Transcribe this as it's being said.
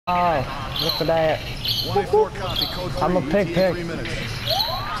Oh, look at that. 184 copy, code 3. I'm a pig. 3 minutes.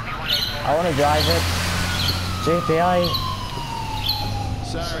 I want to drive it. GPI.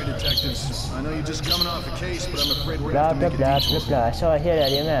 Sorry, detectives. I know you're just coming off a case, but I'm afraid we're Blah, going to blah, have to blah, make a blah, detour. blah. So I hear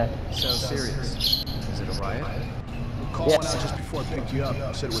that, you know. Sounds serious. Is it a riot? Call Yes. went out just before I picked you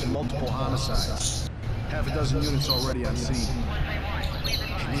up. Said it was multiple homicides. Half a dozen units already on scene.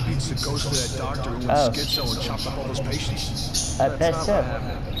 Maybe it's the ghost of that doctor who went schizo and chopped up all those patients. I passed up.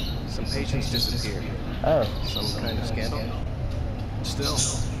 Some patients disappeared. Oh, Some kind of scandal? Still,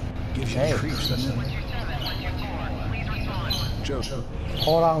 gives you Hey. the creeps, doesn't it? Joe.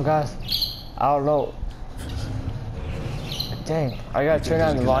 hold on, guys. I don't know. Dang, I gotta turn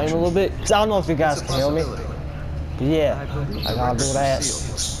down the volume a little bit. Cause I don't know if you guys can hear me. Yeah, I gotta do that.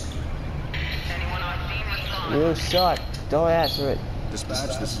 You suck. Don't answer it.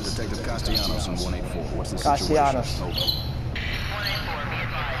 Dispatch, this is Detective Castellanos in 184. What's the Castellanos. situation?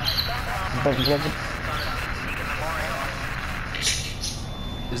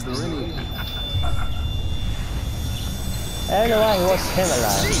 Is there any... I don't know why he wants him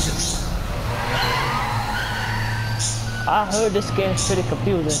alive. I heard this game's pretty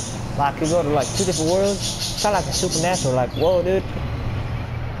confusing. Like you go to like 2 different worlds. Sound like a supernatural. Like, whoa, dude.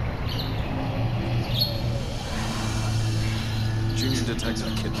 Junior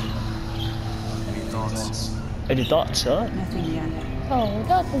Detective Kidman. Any thoughts? Any thoughts, huh? Nothing yet. Oh,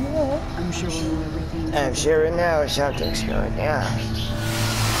 nothing yet. I'm sure we'll know everything. I'm sure now something's going on.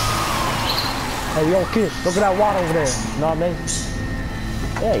 Hey, yo, kid, look at that water over there. You know what I mean?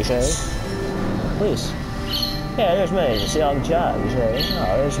 Yeah, you say. Please. Yeah, there's me. You see on the job, you say.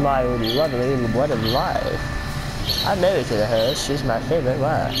 Oh, there's my lovely wedded wife. I'm married to her. She's my favorite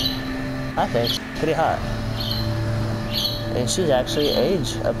wife. I think she's pretty hot. And she's actually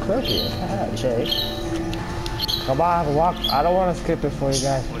age appropriate. You say. Come on, walk. I don't want to skip it for you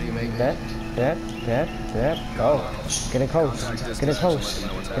guys. What do you make? That. Oh, getting close. Getting close.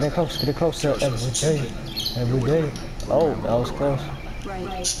 Getting close. Getting closer every day. Every day. Oh, that was close.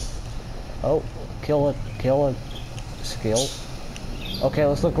 Right. Oh, kill it. Kill it. Skill. Okay,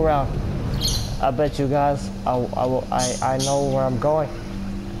 let's look around. I bet you guys, I know where I'm going.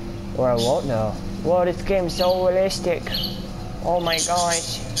 Or I won't know. Whoa, this game's so realistic. Oh my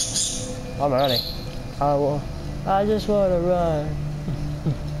gosh. I'm ready. I just wanna run.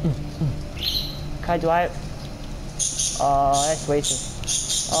 Can I drive? Oh, that's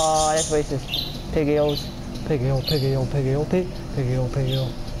racist. Oh, that's racist. Piggy-os. Piggy-o, piggy-o, piggy-o, pig. Piggy-o, piggy-o.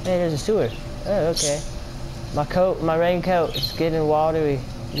 Hey, there's a sewer. Oh, okay. My coat, my raincoat is getting watery.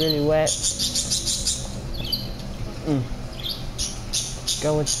 Really wet.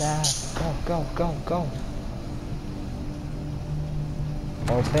 Go inside. Go.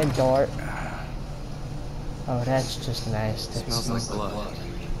 Open door. Oh, that's just nice. Smells like blood.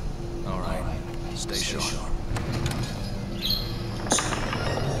 Alright, stay sharp.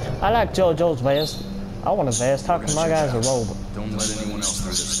 I like JoJo's vest. I want a vest. How come my guy's a robe? Don't let anyone else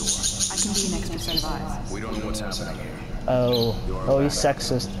through this I can be an extra set of eyes. door. We don't know what's happening here. Oh, he's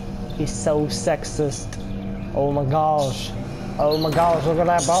sexist. He's so sexist. Oh my gosh. Oh my gosh, look at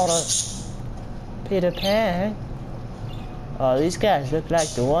that border. Peter Pan. Oh, these guys look like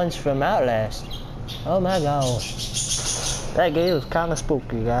the ones from Outlast. Oh my gosh. That game was kind of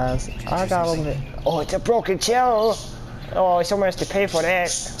spooky, guys. I got over it. Oh, it's a broken chair. Oh, someone has to pay for that.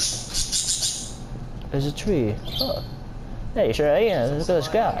 There's a tree. Oh. Hey, sure, yeah, look at this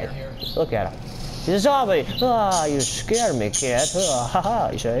guy. Look at him. He's a zombie. Ah, you scared me, kid. Ah,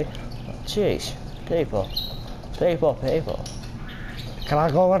 haha, you say. Jeez. People. Can I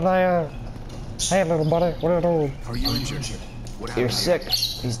go in there? Hey, little buddy, what are you doing? Are you injured? What happened? You're sick.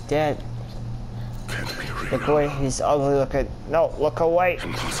 He's dead. Look away. He's ugly looking. No, look away.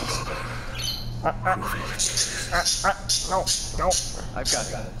 No. I've got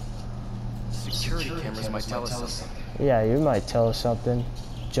it. Security cameras might tell us something. Yeah, you might tell us something,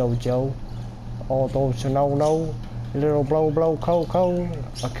 JoJo. All those who know, little blow, coco.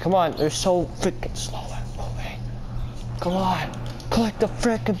 Come on, they're so freaking slow and moving. Come on, click the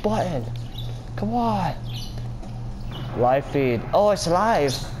freaking button. Come on. Live feed. Oh, it's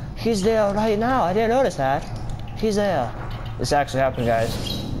live. He's there right now. I didn't notice that. He's there. This actually happened, guys.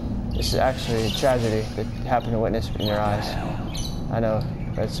 This is actually a tragedy that happened to witness in your eyes. I know.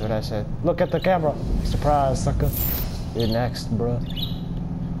 That's what I said. Look at the camera. Surprise, sucker. You're next, bro.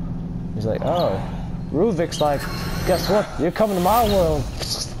 He's like, oh. Ruvik's like, guess what? You're coming to my world.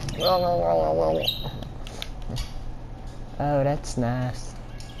 Oh, that's nice.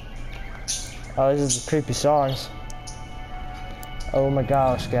 Oh, this is the creepy songs. Oh my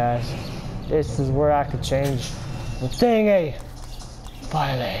gosh, guys. This is where I could change the thingy.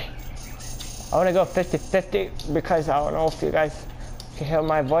 finally. I want to go 50-50 because I don't know if you guys can hear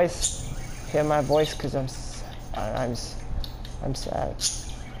my voice. Hear my voice because I'm sad.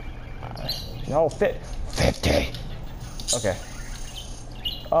 No, 50. Okay.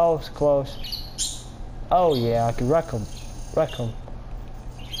 Oh, it's close. Oh yeah, I can wreck him.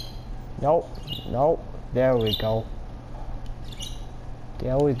 Nope. There we go.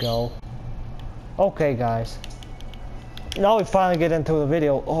 Okay, guys. Now we finally get into the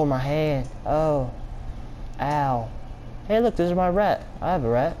video. Oh, my hand. Oh. Ow. Hey, look, this is my rat. I have a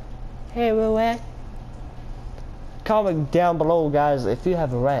rat. Hey, little rat. Comment down below, guys, if you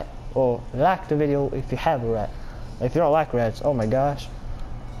have a rat. Or like the video if you have a rat. If you don't like rats, oh my gosh.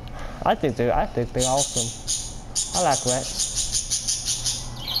 I think they're awesome. I like rats.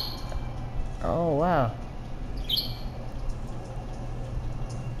 Oh, wow.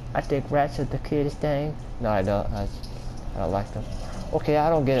 I think rats are the cutest thing. No, I don't. I don't like them. Okay, I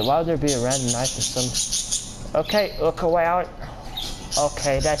don't get it. Why would there be a random knife in some... Okay, look away out.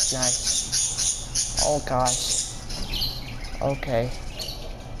 Okay, that's nice. Oh gosh. Okay.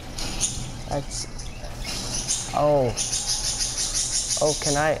 That's... Oh. Oh,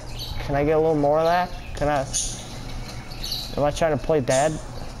 can I get a little more of that? Can I... Am I trying to play dad?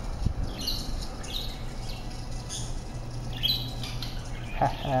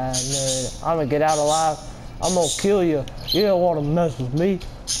 Haha, nerd. I'm gonna get out alive. I'm gonna kill you. You don't wanna mess with me.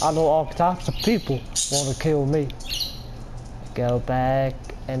 I know all types of people wanna kill me. Go back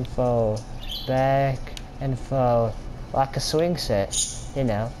and forth. Back and forth. Like a swing set. You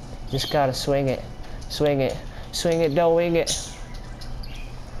know. Just gotta swing it. Swing it. Swing it, don't wing it.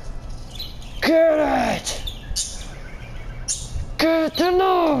 Get it! Get the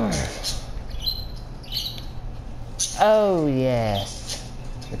north! Oh yes.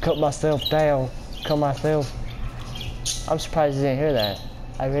 I cut myself down. Cut myself. I'm surprised you didn't hear that.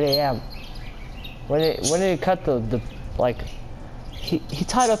 I really am. When did he cut the like he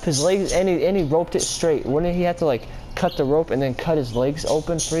tied up his legs and he roped it straight. Wouldn't he have to like cut the rope and then cut his legs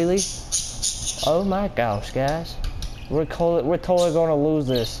open freely? Oh my gosh, guys. We're totally gonna lose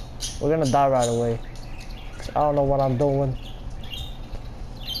this. We're gonna die right away. I don't know what I'm doing.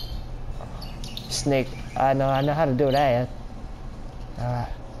 Snake. I know how to do that. Alright.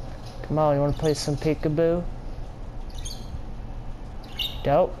 Come on, you wanna play some peekaboo?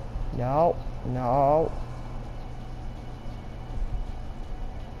 Nope. No.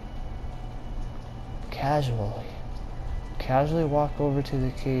 Casually walk over to the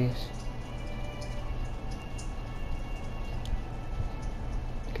keys.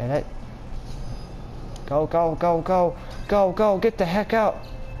 Get it? Go, get the heck out!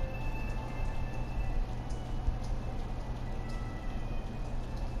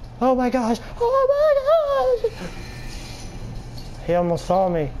 Oh my gosh! He almost saw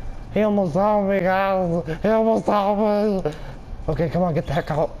me, guys! He almost saw me! Okay, come on, get the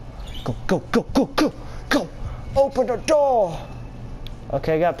heck out! Go! Open the door!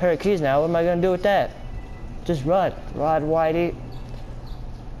 Okay, I got a pair of keys now. What am I gonna do with that? Just run, Whitey.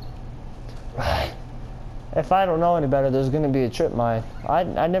 Right. If I don't know any better, there's gonna be a trip mine.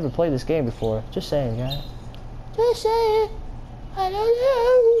 I never played this game before. Just saying, guys. Just saying. I don't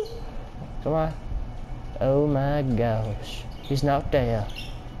know. Come on. Oh my gosh. He's not there.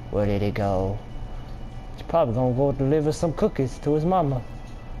 Where did he go? He's probably gonna go deliver some cookies to his mama.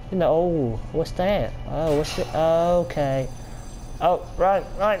 You know, oh, what's that? Oh, what's it? Okay. Oh, right.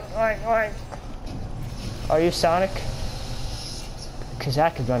 Are you Sonic? Because I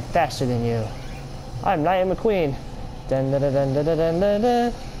can run faster than you. I'm Lightning McQueen. Dun, dun, dun, dun, dun, dun, dun,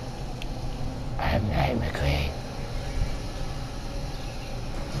 dun. I'm Lightning McQueen.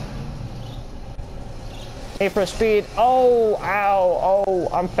 Need for Speed. Oh, ow. Oh,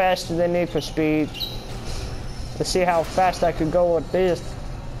 I'm faster than Need for Speed. Let's see how fast I could go with this.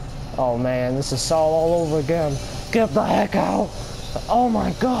 Oh man, this is all over again. Get the heck out. Oh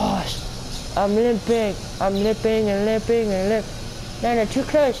my gosh. I'm limping and limping. No, too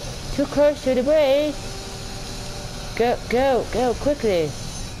close to the brakes. Go quickly.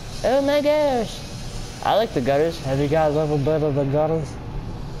 Oh my gosh. I like the gutters. Have you guys ever been in the gutters?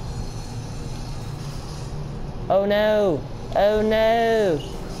 Oh no. Oh no.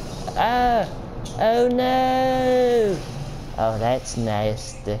 Oh, that's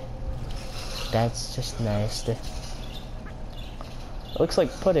nasty. That's just nasty. Looks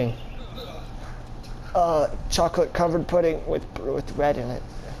like pudding. Chocolate covered pudding with red in it.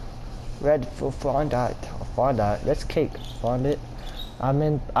 Red for fondant. Fondant. That's cake. Fondant. I'm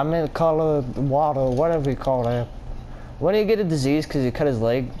in color water, whatever you call it. When you get a disease because you cut his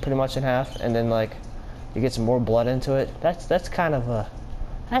leg pretty much in half, and then like you get some more blood into it. That's kind of a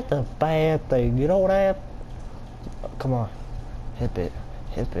That's a bad thing, you know that? Come on. Hit it.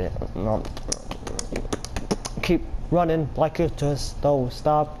 Hit it. No. Keep running like you just don't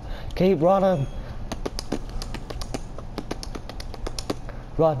stop. Keep running.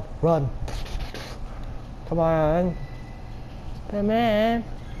 Run, run. Come on. Man.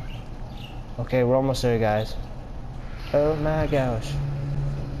 Okay, we're almost there, guys. Oh my gosh.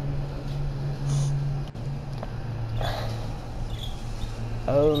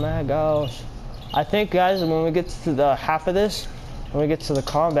 Oh my gosh. I think, guys, when we get to the half of this, when we get to the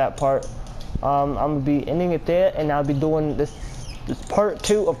combat part, I'm gonna be ending it there, and I'll be doing this part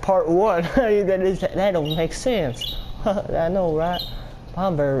 2 of part 1. that don't make sense. I know, right?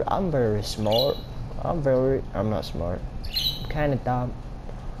 I'm very smart. I'm not smart. I'm kind of dumb.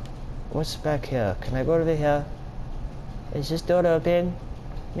 What's back here? Can I go over here? Is this door open,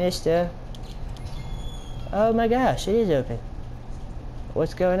 mister? Oh my gosh, it is open.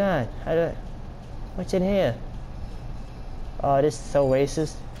 What's going on? What's in here? Oh, this is so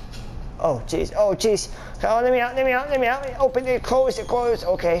racist. Oh jeez, oh jeez. Oh, let me out, let me out, let me out. Open it, close it, close.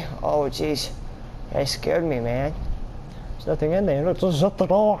 Okay. Oh jeez. That scared me, man. There's nothing in there. Just shut the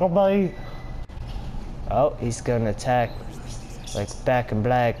door on me. Oh, he's gonna attack. Like Back in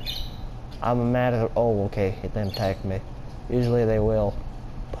Black. I'm a matter. Oh, okay. He didn't attack me. Usually they will.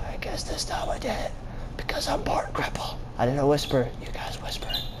 But I guess this time I did it. Because I'm part cripple. I didn't whisper. You guys whisper.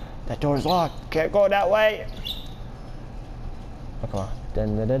 That door's locked. Can't go that way. Oh, come on.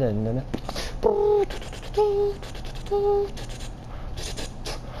 Dun, dun, dun,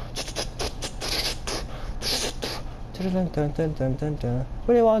 dun, dun.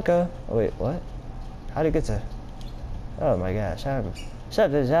 Where do you want to go? Oh, wait, what? How did it get to? Oh my gosh,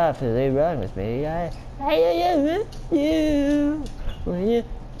 something's off. They run with me. I with you. Will you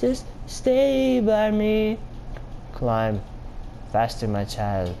just stay by me? Climb. Faster, my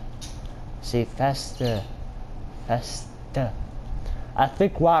child. See, faster. Faster. I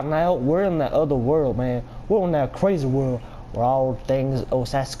think right now we're in that other world, man. We're in that crazy world where all things. Oh,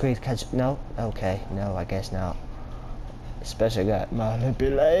 Assassin's Creed. No? Okay. No, I guess not. Especially got my lippy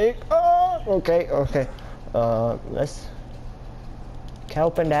leg. Oh, okay, okay. Let's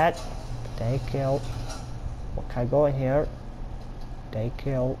open that. Thank you. What can I go in here? Thank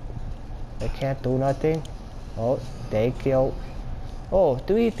you. I can't do nothing. Oh, thank you. Oh,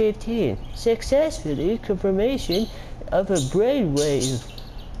 315. Successfully confirmation of a brainwave.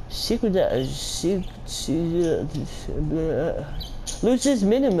 Lucis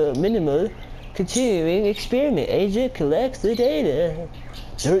minimal. Continuing experiment. Agent collects the data.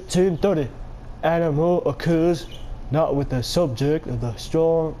 1330. Animal occurs not with the subject of the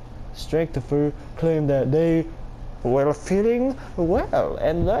strong strength of her claim that they were feeling well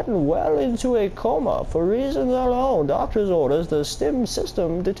and then well into a coma for reasons alone. Doctor's orders. The STEM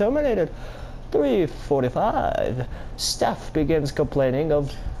system terminated. 3:45. Staff begins complaining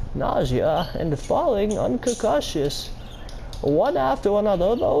of nausea and falling unconscious. One after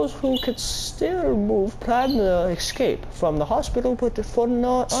another, those who could still move plan the escape from the hospital, but for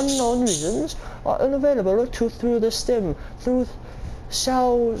unknown reasons are unavailable through the STEM.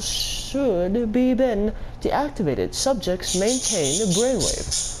 Should be been deactivated. Subjects maintain the brainwave.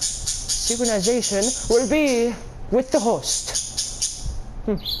 Synchronization will be with the host.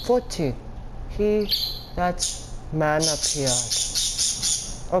 14. That man appeared.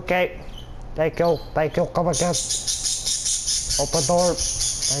 Okay. Thank you. Come again. Open door.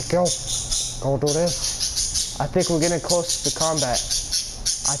 Thank you. Go do this. I think we're getting close to combat.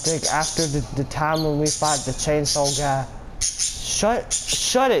 I think after the time when we fight the chainsaw guy.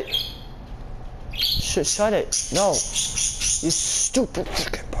 Shut it. Shut it. No. You stupid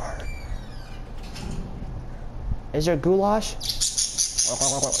freaking bird. Is there goulash?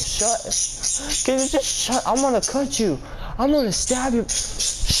 Shut. Can you just shut? I'm gonna cut you. I'm gonna stab you.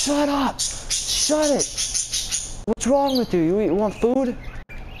 Shut up. Shut it. What's wrong with you? You want food?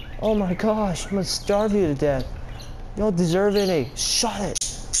 Oh my gosh, I'm gonna starve you to death. You don't deserve any. Shut it.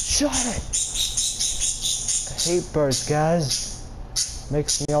 Shut it. I hate birds, guys.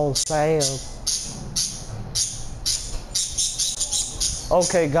 Makes me all sad.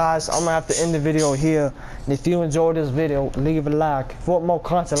 Okay, guys, I'm gonna have to end the video here. And if you enjoyed this video, leave a like. If you want more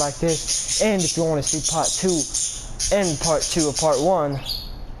content like this, and if you want to see part 2 and part 2 of part 1,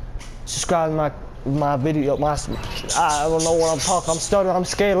 subscribe to my video. I don't know what I'm talking. I'm stuttering. I'm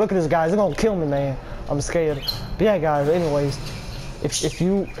scared. Look at this, guys. They're gonna kill me, man. I'm scared. But yeah, guys. Anyways, if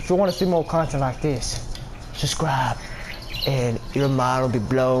you want to see more content like this, subscribe, and your mind will be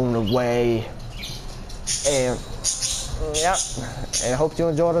blown away. And yeah, and I hope you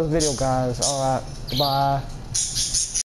enjoyed this video, guys. All right, bye.